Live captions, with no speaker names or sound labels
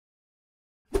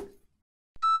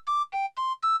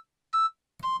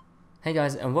Hey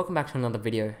guys, and welcome back to another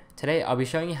video. Today I'll be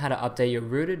showing you how to update your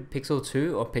rooted Pixel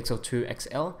 2 or Pixel 2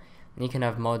 XL, and you can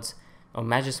have mods or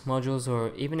Magisk modules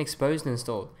or even Exposed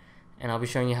installed. And I'll be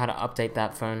showing you how to update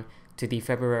that phone to the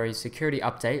February security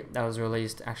update that was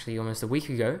released actually almost a week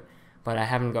ago, but I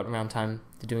haven't got around time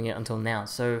to doing it until now.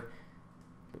 So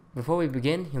before we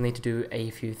begin, you'll need to do a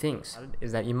few things.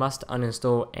 Is that you must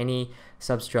uninstall any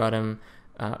Substratum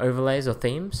overlays or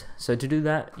themes. So to do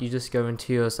that, you just go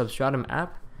into your Substratum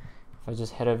app. I'll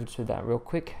just head over to that real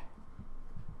quick,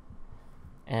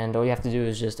 and all you have to do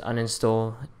is just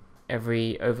uninstall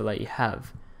every overlay you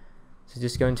have. So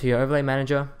just go into your overlay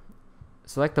manager,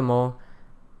 select them all,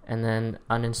 and then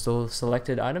uninstall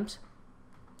selected items.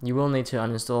 You will need to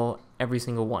uninstall every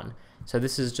single one. So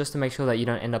this is just to make sure that you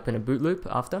don't end up in a boot loop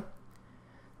after.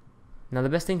 Now the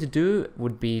best thing to do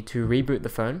would be to reboot the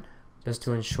phone, just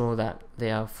to ensure that they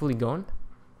are fully gone.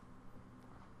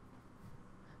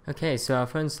 Okay, so our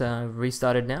phone's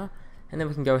restarted now, and then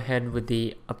we can go ahead with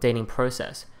the updating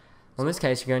process. Well, in this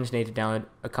case, you're going to need to download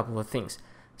a couple of things.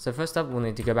 So first up, we'll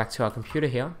need to go back to our computer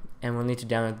here, and we'll need to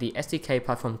download the SDK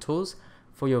platform tools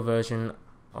for your version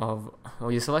of,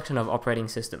 or your selection of operating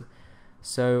system.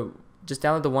 So just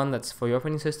download the one that's for your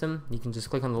operating system. You can just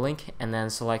click on the link and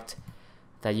then select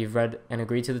that you've read and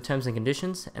agreed to the terms and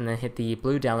conditions, and then hit the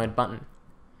blue download button.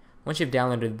 Once you've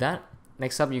downloaded that,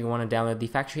 next up you want to download the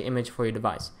factory image for your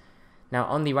device. Now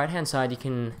on the right hand side, you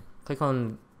can click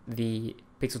on the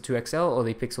Pixel 2 XL or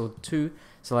the Pixel 2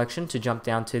 selection to jump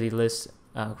down to the list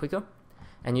quicker,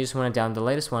 and you just want to download the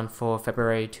latest one for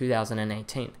February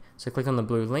 2018. So click on the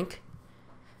blue link,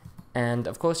 and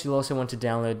of course you'll also want to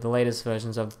download the latest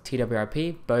versions of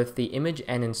TWRP, both the image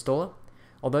and installer,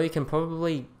 although you can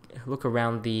probably look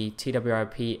around the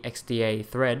TWRP XDA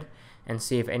thread and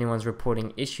see if anyone's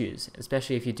reporting issues,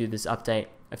 especially if you do this update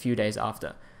a few days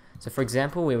after. So for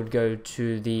example, we would go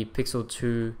to the Pixel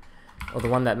 2, or the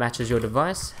one that matches your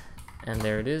device, and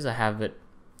there it is. I have it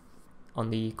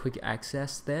on the quick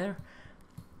access there.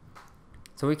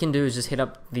 So what we can do is just hit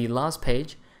up the last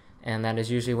page, and that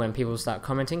is usually when people start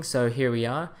commenting. So here we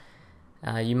are.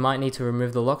 You might need to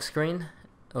remove the lock screen,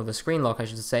 or the screen lock I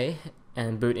should say,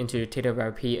 and boot into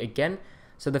TWRP again.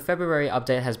 So the February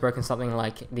update has broken something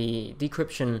like the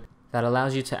decryption that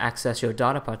allows you to access your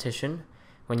data partition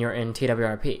when you're in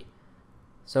TWRP.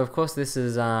 So of course this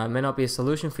is may not be a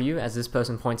solution for you, as this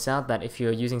person points out that if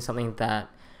you're using something that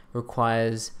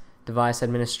requires device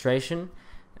administration,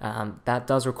 that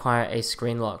does require a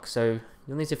screen lock. So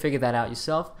you'll need to figure that out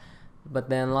yourself. But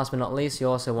then last but not least, you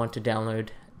also want to download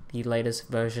the latest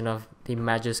version of the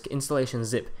Magisk installation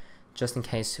zip, just in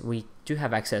case we do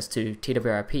have access to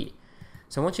TWRP.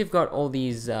 So once you've got all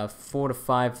these 4 to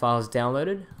 5 files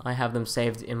downloaded, I have them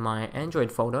saved in my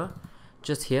Android folder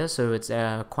just here, so it's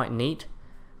quite neat.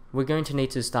 We're going to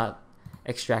need to start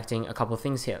extracting a couple of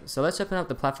things here. So let's open up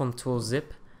the platform tools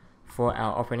zip for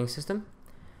our operating system.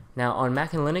 Now on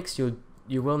Mac and Linux,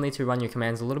 you will need to run your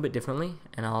commands a little bit differently,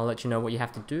 and I'll let you know what you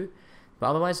have to do.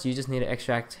 But otherwise, you just need to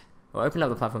extract, or open up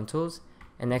the platform tools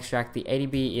and extract the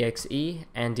ADB.exe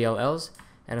and DLLs,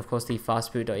 and of course the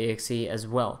fastboot.exe as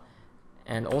well,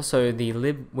 and also the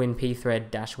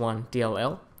libwinpthread-1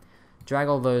 DLL. Drag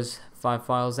all those 5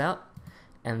 files out,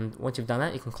 and once you've done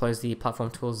that, you can close the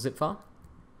platform tools zip file.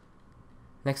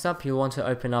 Next up, you'll want to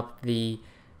open up the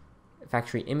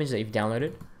factory image that you've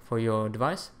downloaded for your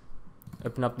device.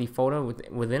 Open up the folder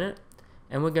within it,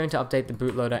 and we're going to update the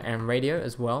bootloader and radio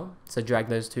as well, so drag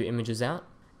those 2 images out.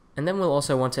 And then we'll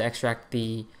also want to extract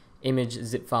the image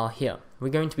zip file here. We're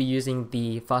going to be using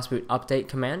the fastboot update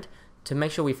command to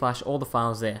make sure we flash all the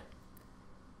files there.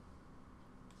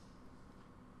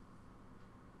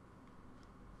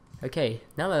 Okay,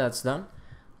 now that that's done,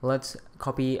 let's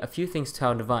copy a few things to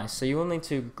our device. So you will need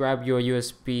to grab your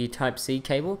USB Type-C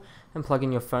cable and plug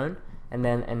in your phone, and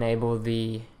then enable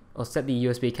or set the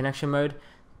USB connection mode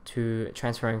to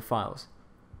transferring files.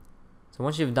 So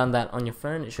once you've done that on your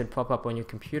phone, it should pop up on your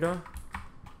computer.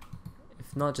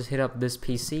 If not, just hit up this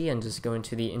PC and just go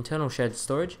into the internal shared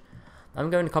storage. I'm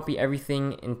going to copy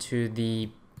everything into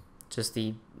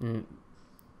I'm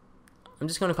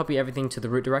just going to copy everything to the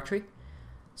root directory.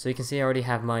 So you can see I already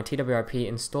have my TWRP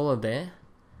installer there,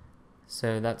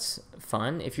 so that's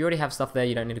fine. If you already have stuff there,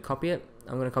 you don't need to copy it.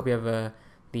 I'm going to copy over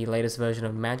the latest version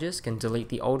of Magisk and delete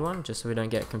the old one, just so we don't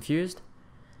get confused.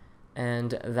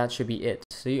 And that should be it.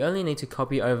 So you only need to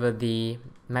copy over the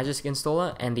Magisk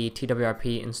installer and the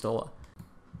TWRP installer.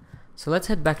 So let's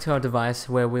head back to our device,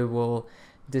 where we will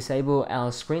disable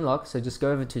our screen lock. So just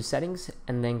go over to settings,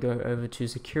 and then go over to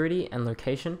security and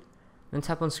location, then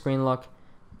tap on screen lock,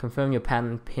 confirm your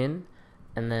pattern PIN,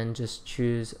 and then just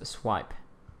choose swipe.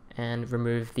 and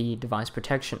remove the device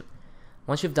protection.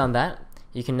 Once you've done that,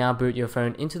 you can now boot your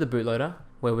phone into the bootloader,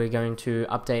 where we're going to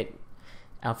update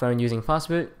our phone using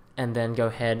fastboot, and then go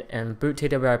ahead and boot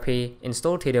TWRP,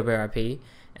 install TWRP,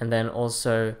 and then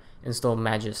also install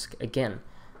Magisk again.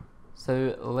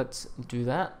 So let's do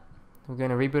that. We're going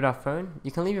to reboot our phone.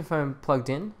 You can leave your phone plugged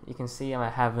in. You can see I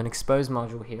have an exposed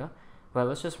module here, but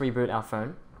let's just reboot our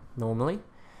phone normally.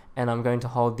 And I'm going to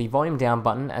hold the volume down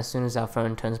button as soon as our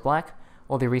phone turns black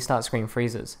or the restart screen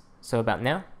freezes. So about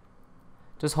now,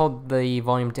 just hold the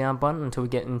volume down button until we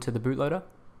get into the bootloader.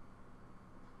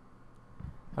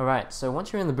 Alright, so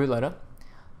once you're in the bootloader,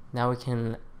 now we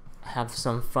can have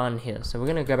some fun here. So we're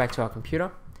going to go back to our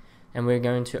computer, and we're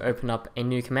going to open up a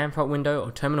new command prompt window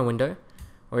or terminal window,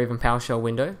 or even PowerShell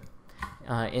window,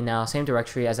 in our same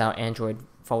directory as our Android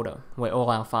folder, where all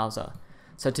our files are.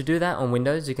 So to do that on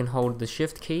Windows, you can hold the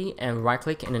Shift key and right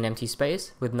click in an empty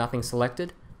space with nothing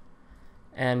selected.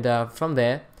 And from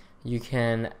there, you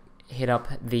can hit up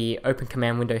the Open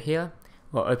Command window here,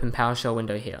 or Open PowerShell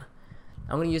window here.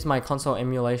 I'm going to use my console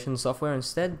emulation software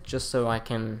instead, just so I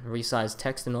can resize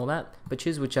text and all that, but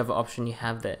choose whichever option you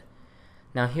have there.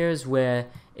 Now here's where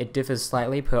it differs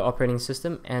slightly per operating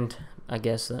system and I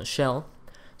guess shell.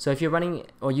 So if you're running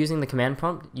or using the command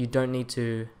prompt, you don't need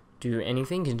to do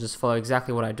anything, you can just follow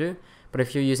exactly what I do. But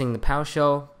if you're using the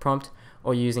PowerShell prompt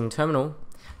or using terminal,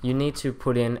 you need to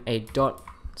put in a /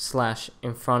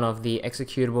 in front of the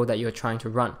executable that you're trying to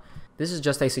run. This is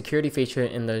just a security feature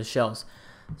in those shells.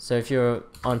 So if you're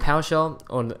on PowerShell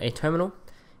or a terminal,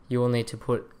 you will need to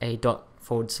put a /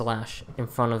 in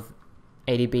front of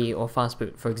ADB or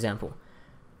fastboot, for example.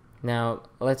 Now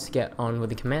let's get on with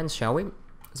the commands, shall we?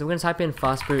 So we're going to type in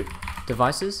fastboot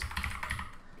devices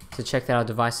to check that our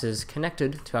device is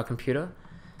connected to our computer,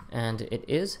 and it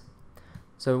is.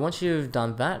 So once you've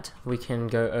done that, we can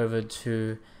go over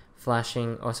to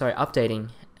updating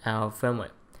our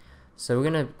firmware. So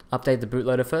we're going to update the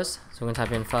bootloader first. So we're going to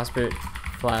type in fastboot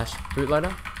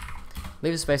 /bootloader,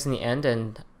 leave a space in the end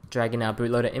and drag in our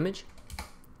bootloader image.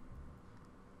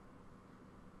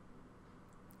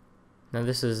 Now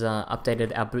this is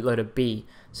updated our bootloader B.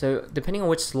 So depending on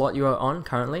which slot you are on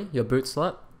currently, your boot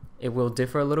slot, it will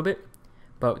differ a little bit.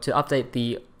 But to update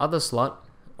the other slot,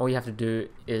 all you have to do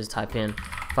is type in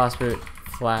fastboot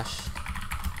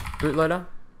 /bootloader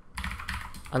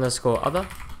 _other,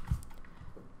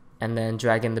 and then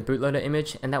drag in the bootloader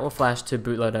image, and that will flash to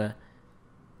bootloader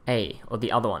A, or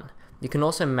the other one. You can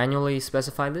also manually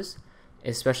specify this,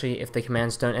 especially if the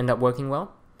commands don't end up working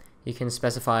well. You can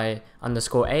specify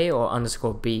 _A or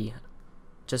 _B.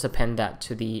 Just append that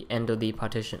to the end of the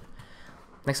partition.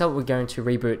 Next up, we're going to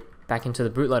reboot back into the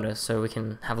bootloader so we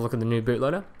can have a look at the new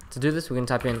bootloader. To do this, we're going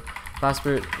to type in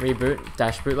fastboot reboot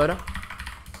 -bootloader.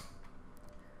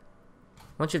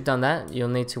 Once you've done that, you'll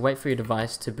need to wait for your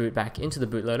device to boot back into the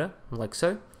bootloader, like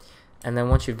so. And then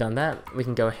once you've done that, we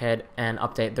can go ahead and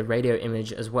update the radio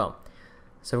image as well.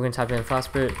 So we're going to type in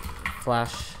fastboot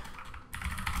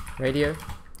 /radio,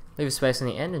 leave a space in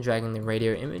the end and drag in the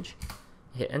radio image,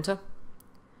 hit enter.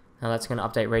 Now that's going to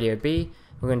update radio B.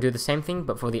 We're going to do the same thing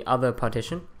but for the other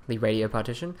partition, the radio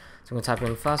partition. So we're going to type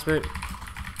in fastboot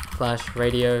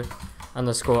 /radio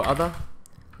 _other,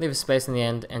 leave a space in the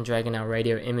end and drag in our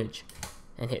radio image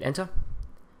and hit enter.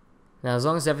 Now as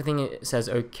long as everything says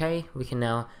OK, we can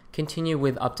now continue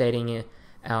with updating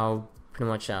our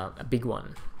a big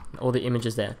one, all the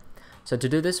images there. So to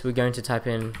do this, we're going to type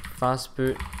in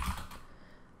fastboot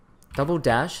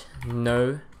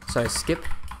skip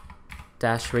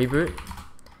 -reboot.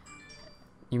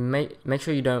 You make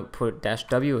sure you don't put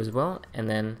 -w as well, and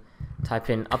then type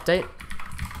in update,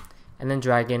 and then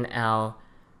drag in our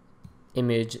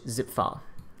image zip file.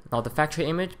 Not the factory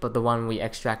image, but the one we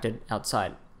extracted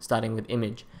outside, starting with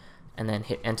image, and then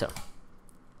hit enter.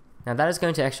 Now that is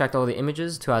going to extract all the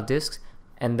images to our disks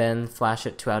and then flash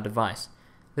it to our device.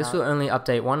 This will only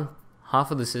update one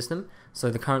half of the system, so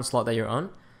the current slot that you're on,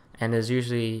 and is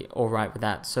usually alright with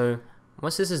that. So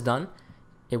once this is done,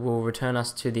 it will return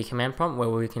us to the command prompt where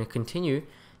we can continue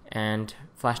and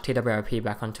flash TWRP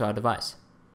back onto our device.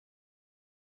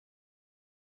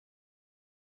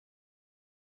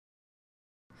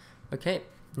 Okay,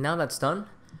 now that's done,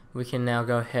 we can now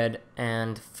go ahead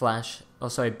and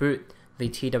boot the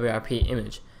TWRP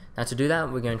image. Now to do that,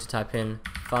 we're going to type in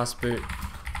fastboot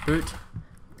boot,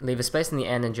 leave a space in the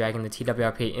end and drag in the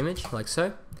TWRP image like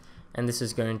so, and this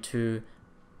is going to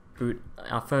boot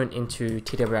our phone into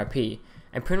TWRP,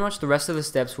 and pretty much the rest of the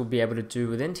steps we'll be able to do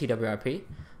within TWRP.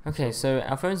 Okay, so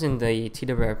our phone's in the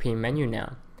TWRP menu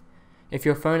now. If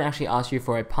your phone actually asks you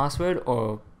for a password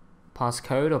or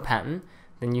passcode or pattern,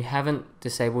 then you haven't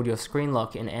disabled your screen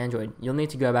lock in Android. You'll need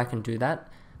to go back and do that,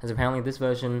 as apparently this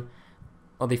version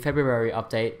of the February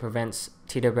update prevents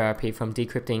TWRP from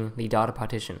decrypting the data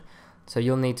partition. So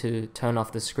you'll need to turn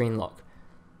off the screen lock.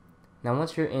 Now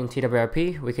once you're in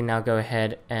TWRP, we can now go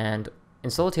ahead and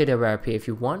install TWRP if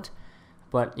you want,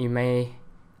 but you may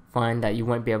find that you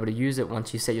won't be able to use it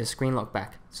once you set your screen lock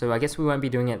back. So I guess we won't be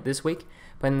doing it this week,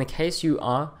 but in the case you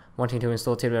are wanting to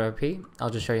install TWRP,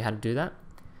 I'll just show you how to do that.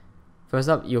 First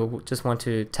up, you'll just want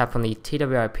to tap on the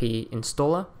TWRP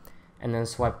installer and then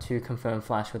swipe to confirm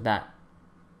flash with that,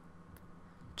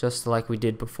 just like we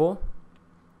did before.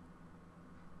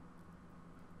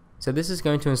 So this is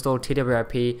going to install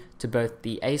TWRP to both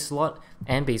the A slot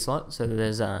and B slot, so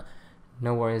there's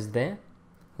no worries there.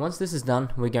 Once this is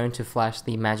done, we're going to flash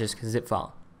the Magisk zip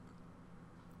file.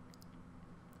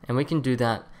 And we can do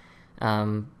that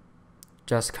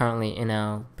just currently in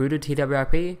our booted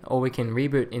TWRP, or we can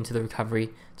reboot into the recovery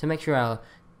to make sure our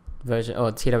version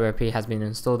or TWRP has been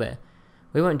installed there.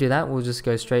 We won't do that, we'll just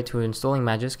go straight to installing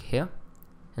Magisk here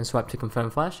and swipe to confirm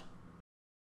flash.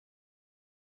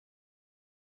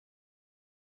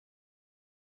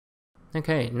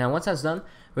 Okay, now once that's done,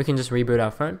 we can just reboot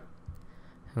our phone.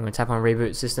 I'm going to tap on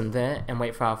reboot system there and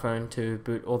wait for our phone to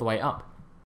boot all the way up.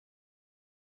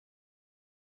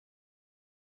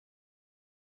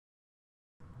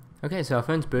 Okay, so our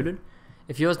phone's booted.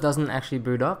 If yours doesn't actually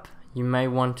boot up, you may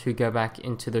want to go back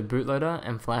into the bootloader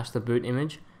and flash the boot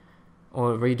image,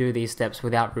 or redo these steps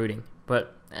without rooting.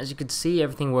 But as you can see,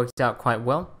 everything worked out quite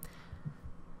well.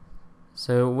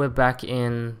 So we're back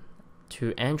in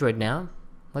to Android now.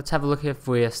 Let's have a look if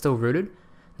we're still rooted.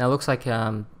 Now it looks like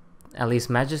at least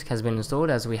Magisk has been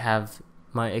installed, as we have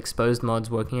my exposed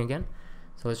mods working again.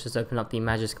 So let's just open up the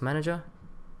Magisk manager.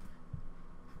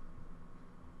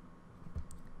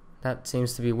 That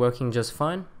seems to be working just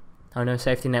fine. I know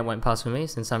safety net won't pass for me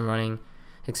since I'm running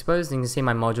exposed, and you can see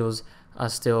my modules are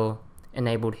still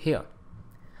enabled here.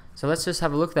 So let's just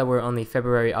have a look that we're on the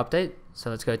February update. So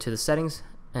let's go to the settings,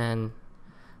 and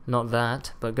not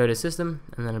that, but go to system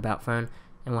and then about phone,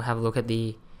 and we'll have a look at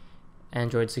the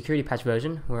Android security patch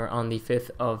version. We're on the 5th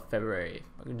of February.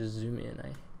 I can just zoom in,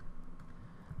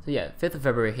 So yeah, 5th of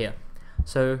February here.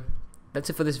 So that's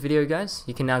it for this video, guys.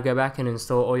 You can now go back and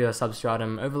install all your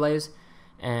substratum overlays,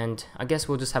 and I guess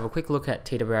we'll just have a quick look at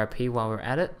TWRP while we're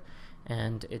at it.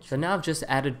 And so now I've just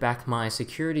added back my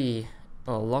security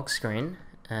lock screen,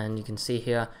 and you can see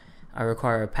here I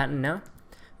require a pattern now.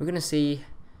 We're going to see,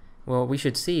 well, we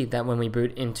should see that when we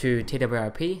boot into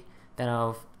TWRP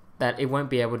that it won't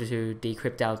be able to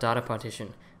decrypt our data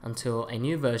partition until a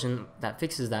new version that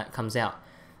fixes that comes out.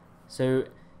 So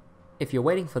if you're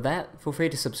waiting for that, feel free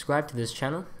to subscribe to this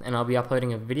channel, and I'll be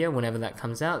uploading a video whenever that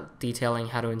comes out detailing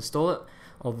how to install it,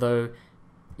 although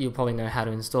you'll probably know how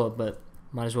to install it, but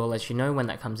might as well let you know when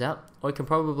that comes out. Or you can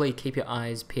probably keep your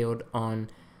eyes peeled on,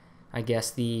 I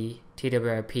guess, the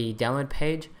TWRP download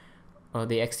page, or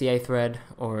the XDA thread,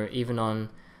 or even on,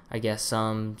 I guess,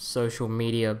 some social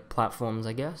media platforms,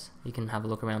 I guess. You can have a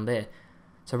look around there.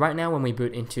 So right now when we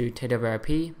boot into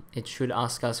TWRP, it should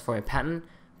ask us for a pattern,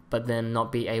 but then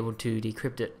not be able to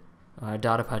decrypt it, or a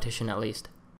data partition at least.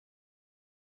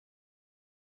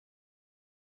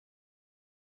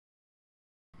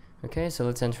 Okay, so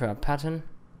let's enter our pattern.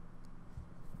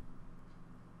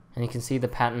 And you can see the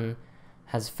pattern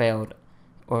has failed,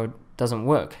 or doesn't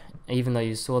work, even though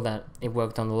you saw that it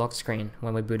worked on the lock screen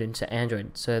when we boot into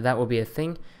Android. So that will be a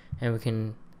thing,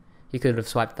 and you could have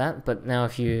swiped that, but now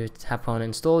if you tap on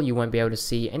install, you won't be able to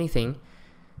see anything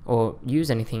or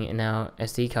use anything in our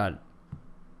SD card,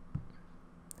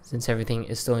 since everything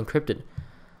is still encrypted.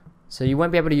 So you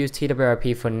won't be able to use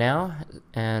TWRP for now,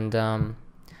 and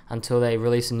until they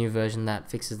release a new version that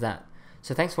fixes that.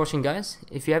 So thanks for watching, guys.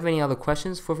 If you have any other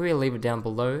questions, feel free to leave it down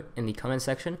below in the comment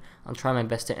section. I'll try my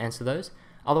best to answer those.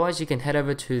 Otherwise, you can head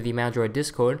over to the MaowDroid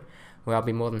Discord, where I'll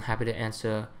be more than happy to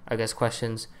answer, I guess,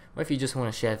 questions, or if you just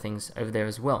want to share things over there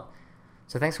as well.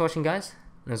 So thanks for watching, guys,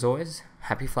 and as always,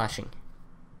 happy flashing.